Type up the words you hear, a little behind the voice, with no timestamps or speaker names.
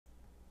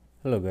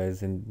Hello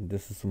guys, and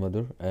this is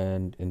Sumadhur,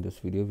 and in this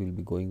video we'll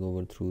be going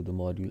over through the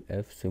module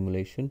F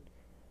simulation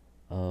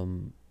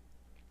um,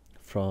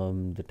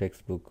 from the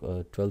textbook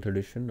 12th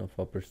edition of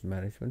Operations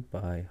Management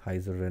by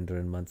Heizer, Render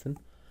and Munson.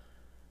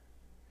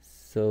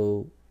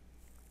 So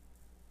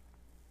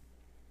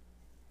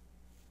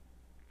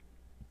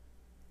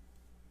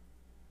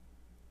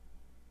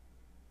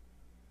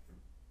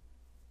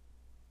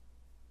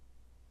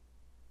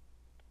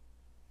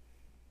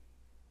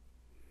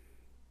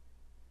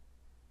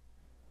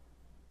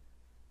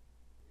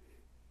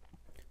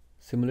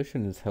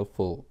simulation is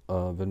helpful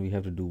when we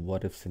have to do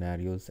what if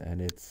scenarios and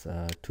it's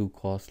too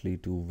costly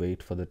to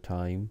wait for the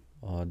time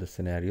or the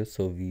scenario,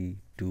 so we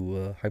do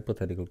a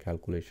hypothetical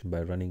calculation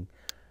by running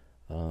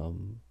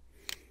um,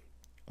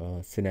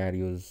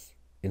 scenarios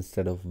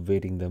instead of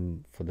waiting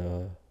them for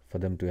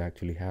them to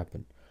actually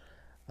happen.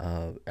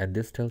 And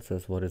this tells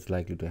us what is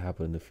likely to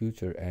happen in the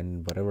future,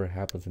 and whatever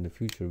happens in the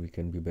future, we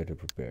can be better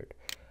prepared.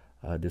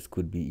 This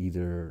could be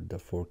either the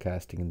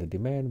forecasting and the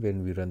demand,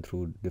 when we run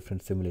through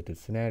different simulated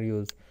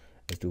scenarios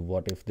as to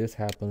what if this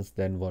happens,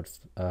 then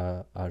what's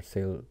our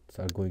sales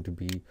are going to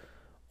be,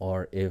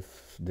 or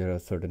if there are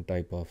certain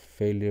type of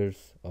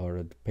failures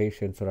or the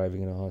patients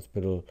arriving in a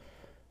hospital,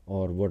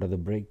 or what are the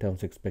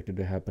breakdowns expected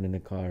to happen in a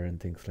car and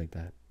things like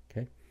that.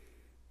 Okay.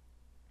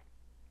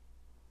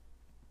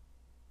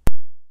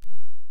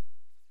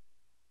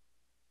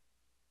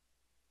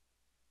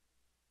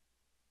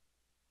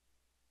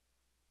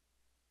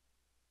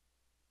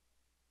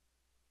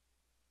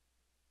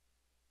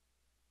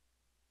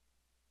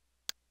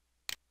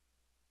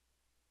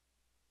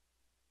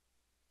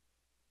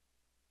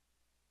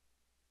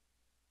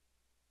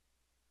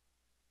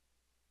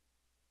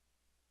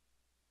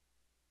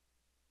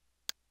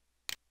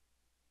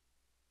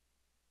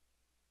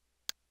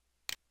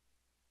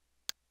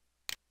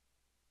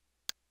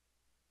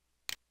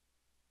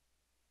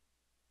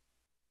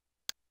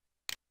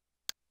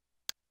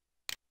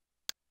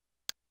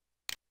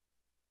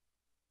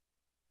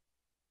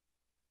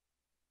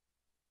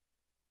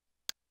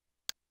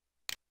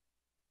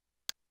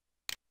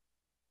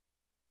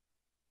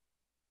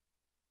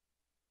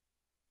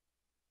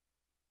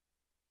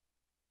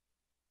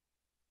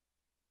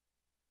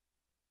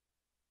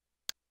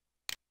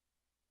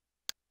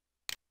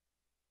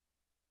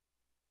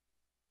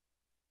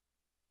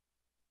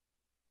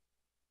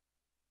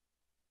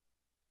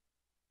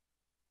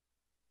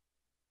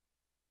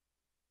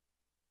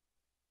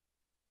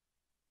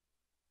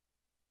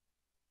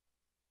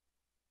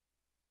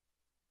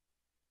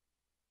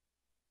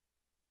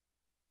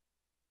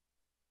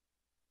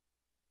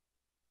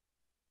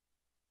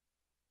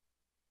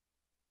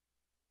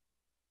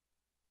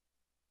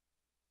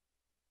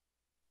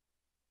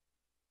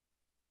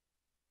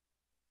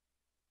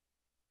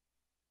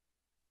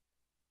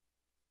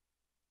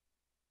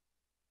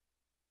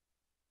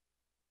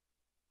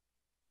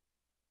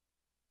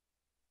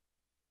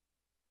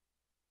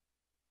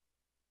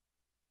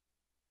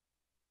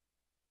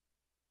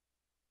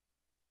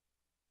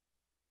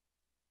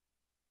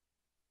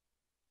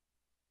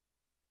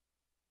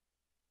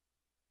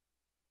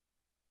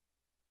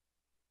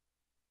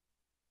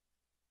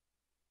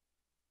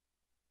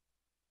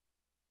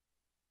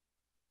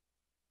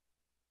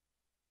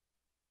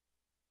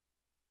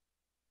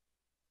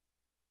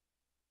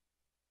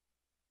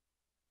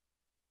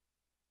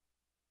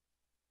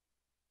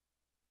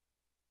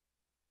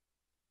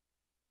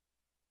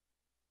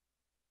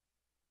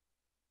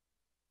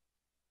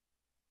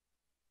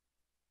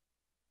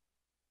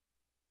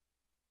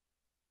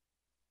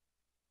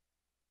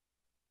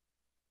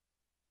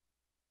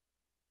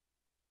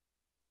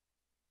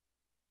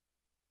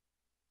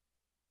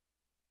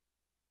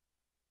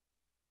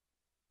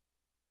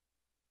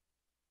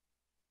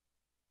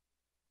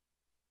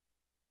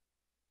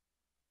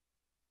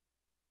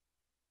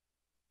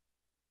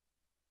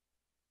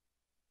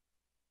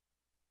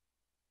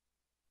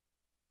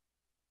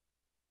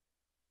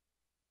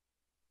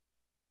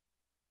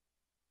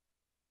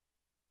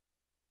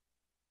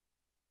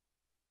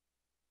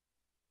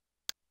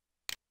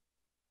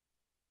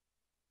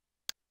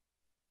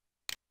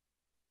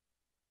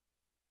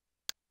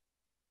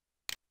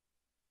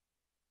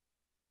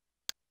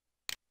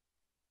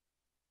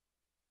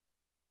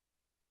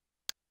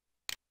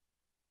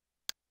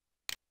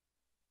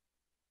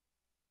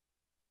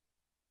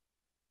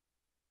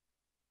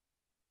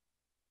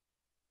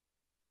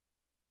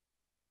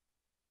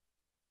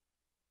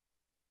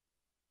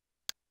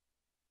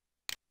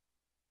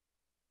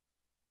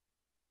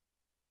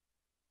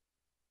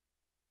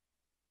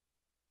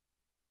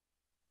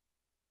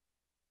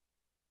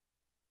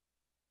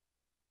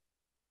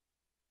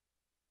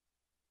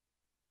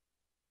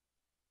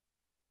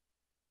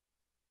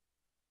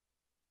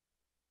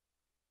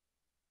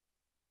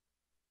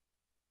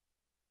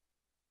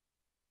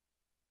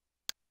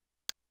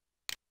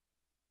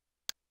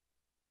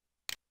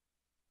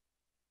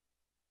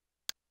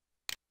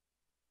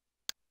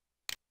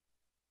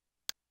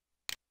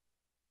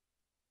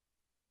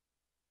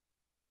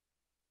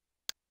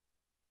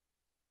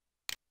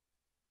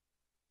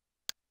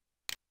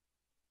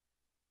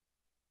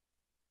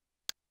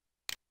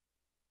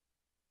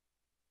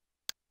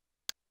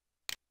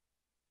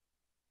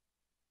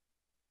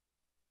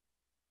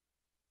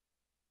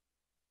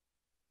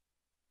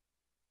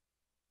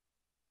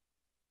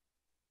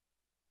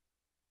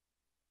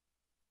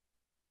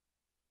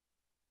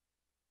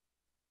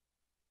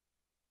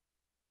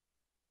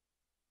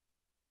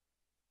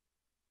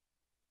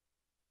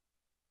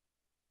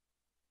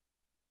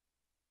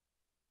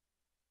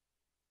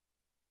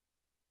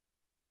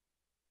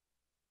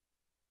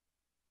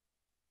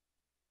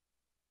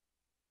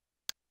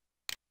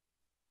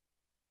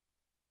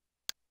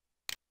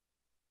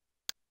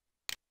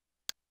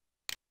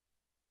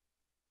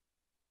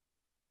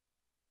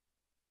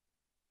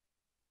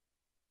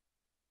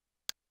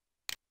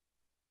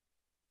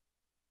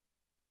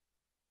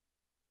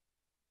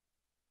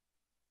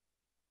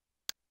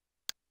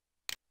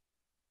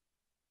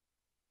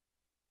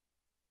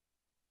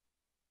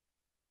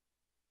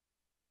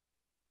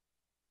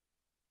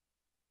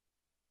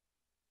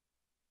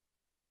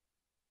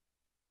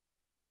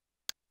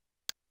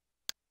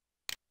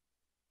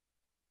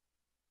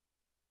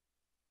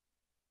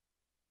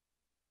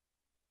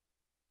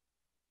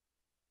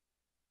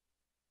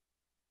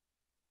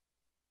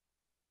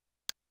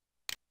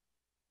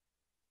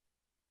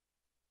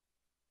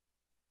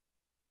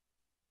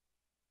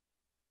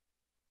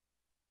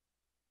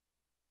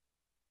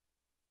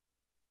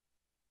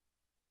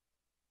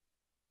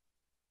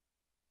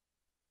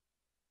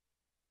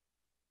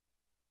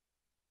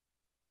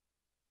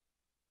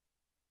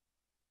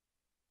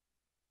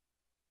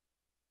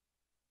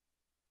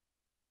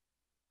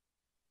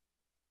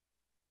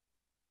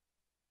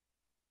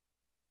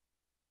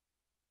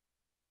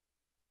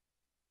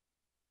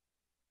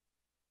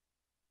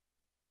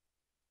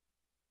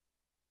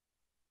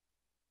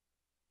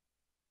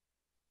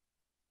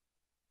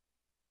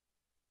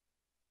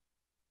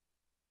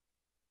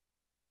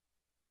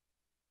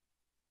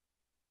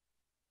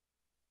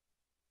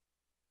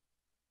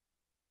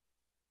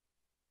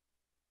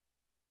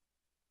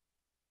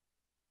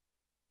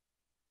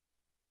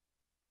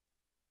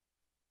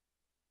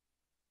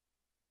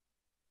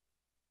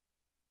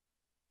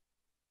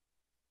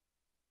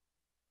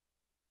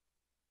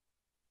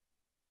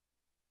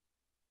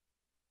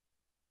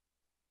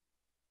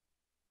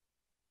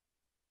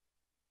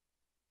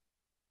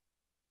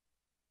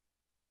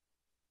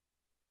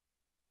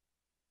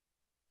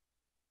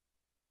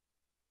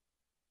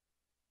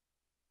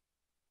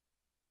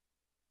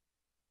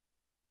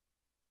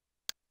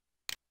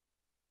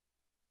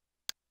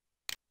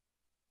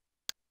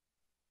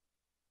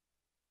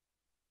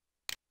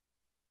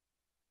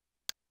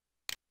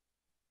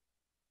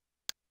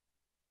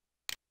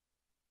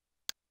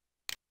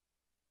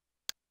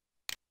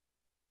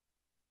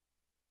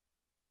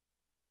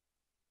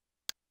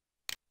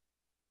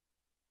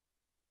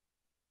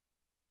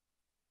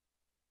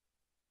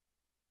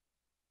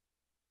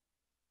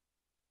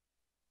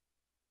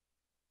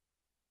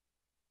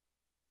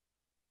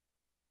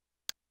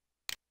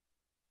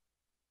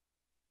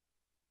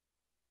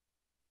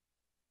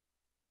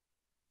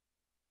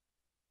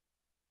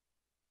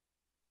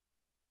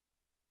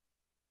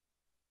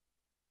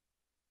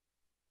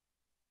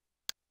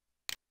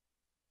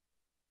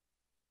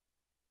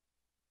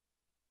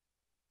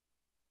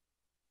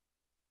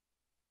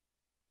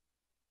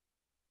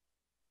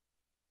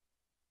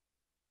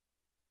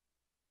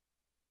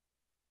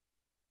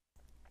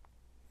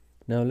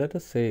 Now let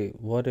us say,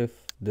 what if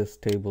this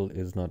table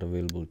is not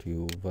available to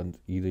you? Once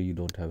either you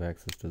don't have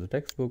access to the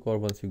textbook, or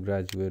once you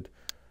graduate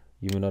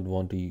you may not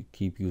want to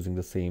keep using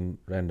the same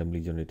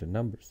randomly generated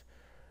numbers.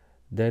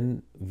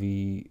 Then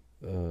we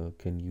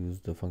can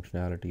use the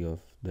functionality of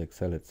the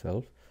Excel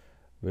itself,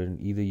 wherein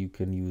either you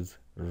can use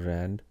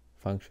rand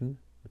function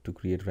to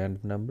create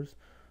random numbers,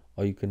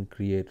 or you can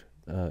create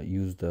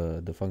use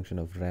the function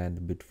of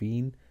rand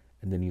between,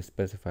 and then you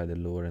specify the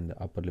lower and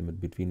the upper limit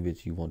between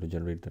which you want to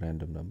generate the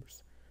random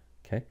numbers.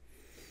 Okay,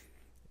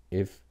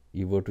 if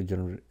you were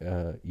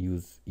to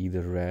use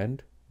either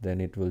rand, then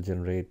it will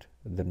generate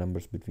the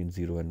numbers between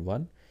 0 and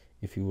 1.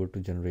 If you were to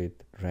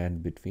generate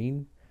rand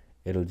between,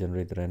 it will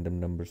generate the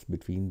random numbers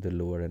between the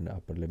lower and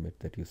upper limit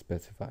that you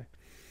specify.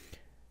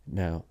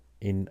 Now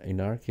in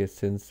our case,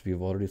 since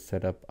we've already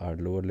set up our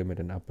lower limit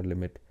and upper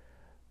limit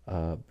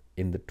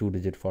in the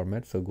 2-digit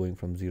format, so going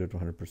from 0 to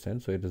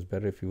 100%, so it is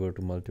better if you were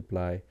to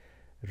multiply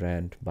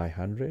rand by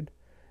 100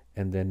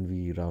 and then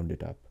we round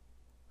it up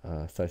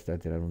such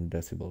that there are no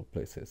decimal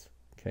places.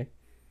 Okay.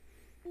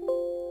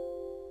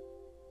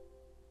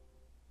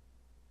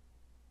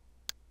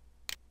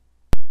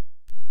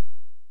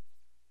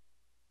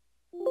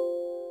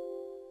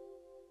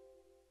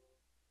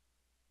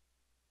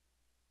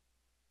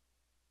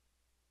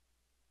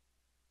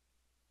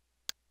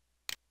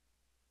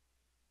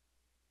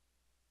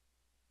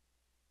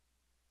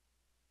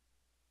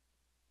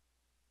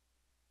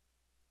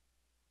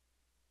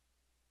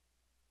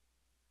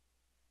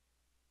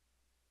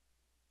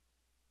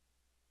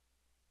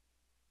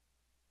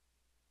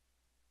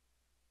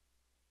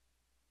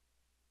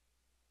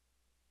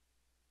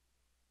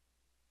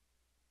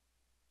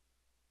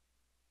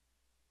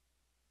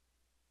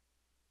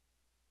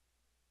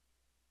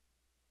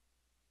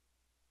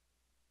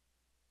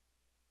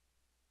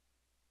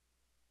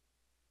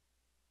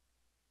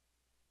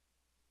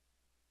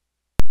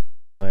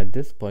 At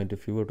this point,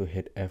 if you were to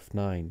hit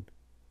F9,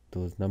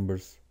 those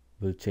numbers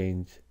will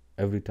change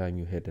every time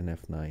you hit an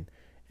F9.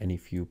 And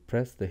if you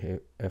press the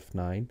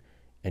F9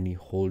 and you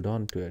hold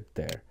on to it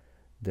there,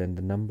 then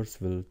the numbers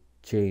will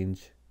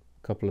change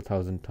a couple of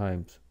thousand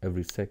times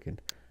every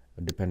second,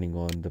 depending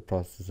on the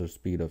processor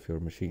speed of your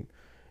machine.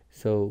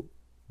 So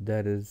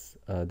that is,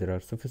 there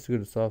are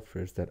sophisticated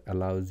softwares that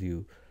allows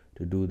you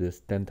to do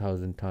this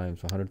 10,000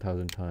 times,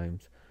 100,000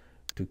 times,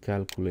 to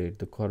calculate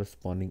the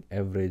corresponding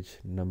average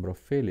number of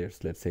failures.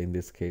 Let's say in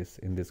this case,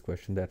 in this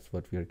question, that's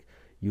what we are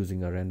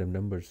using our random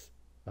numbers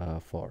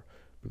for,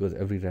 because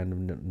every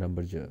random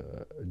number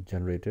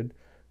generated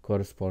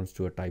corresponds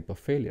to a type of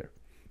failure.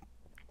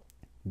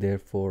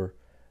 Therefore,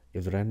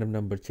 if the random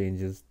number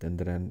changes, then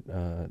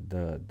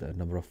the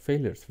number of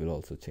failures will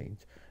also change.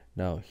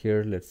 Now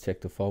here, let's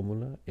check the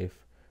formula.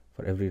 If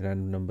for every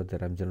random number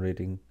that I'm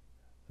generating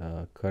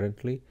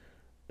currently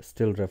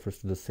still refers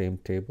to the same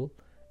table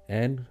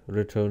and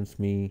returns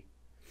me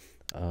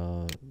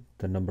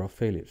the number of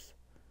failures.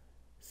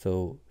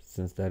 So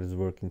since that is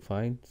working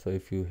fine, so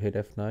if you hit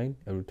F9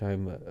 every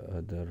time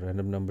the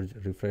random number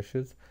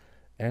refreshes,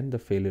 and the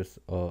failures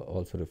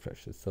also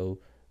refreshes, so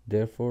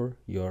therefore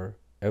your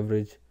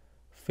average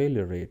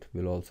failure rate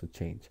will also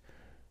change.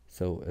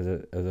 So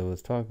as I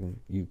was talking,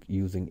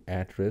 using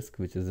 @risk,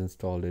 which is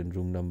installed in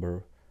room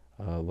number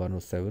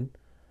 107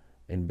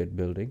 in bit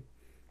building,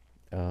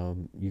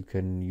 you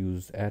can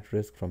use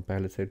 @risk from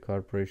Palisade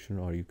Corporation,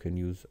 or you can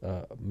use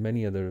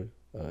many other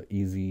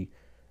easy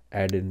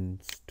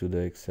add-ins to the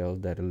Excel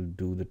that will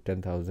do the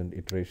 10,000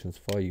 iterations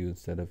for you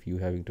instead of you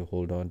having to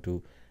hold on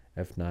to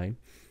F9,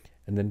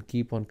 and then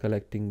keep on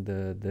collecting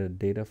the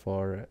data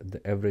for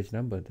the average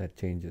number that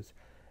changes,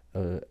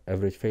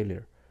 average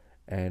failure.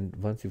 And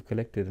once you've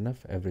collected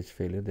enough average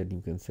failure, then you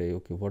can say,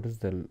 okay, what is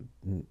the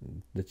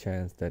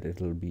chance that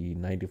it'll be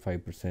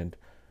 95%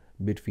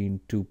 between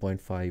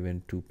 2.5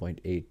 and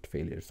 2.8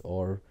 failures,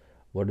 or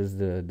what is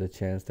the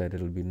chance that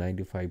it'll be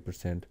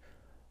 95%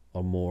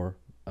 or more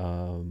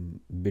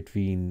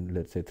between,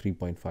 let's say,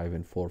 3.5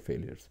 and 4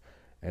 failures,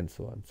 and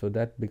so on. So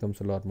that becomes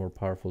a lot more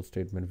powerful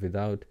statement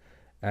without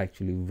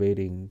actually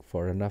waiting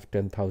for enough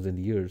 10,000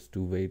 years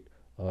to wait,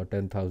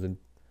 10,000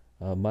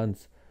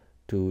 months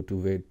to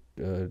wait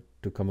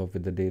to come up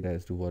with the data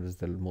as to what is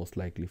the most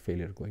likely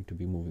failure going to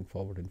be moving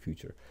forward in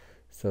future.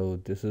 So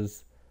this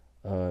is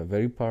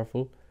very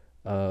powerful.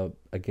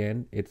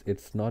 Again,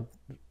 it's not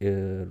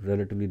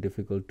relatively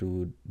difficult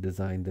to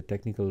design the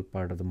technical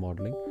part of the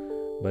modeling,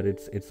 but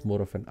it's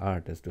more of an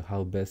art as to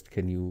how best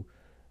can you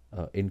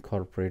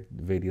incorporate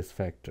various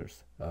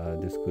factors.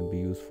 This could be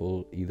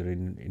useful either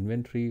in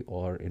inventory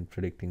or in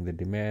predicting the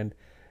demand,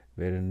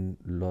 wherein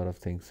a lot of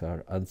things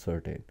are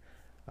uncertain.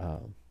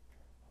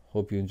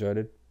 Hope you enjoyed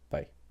it.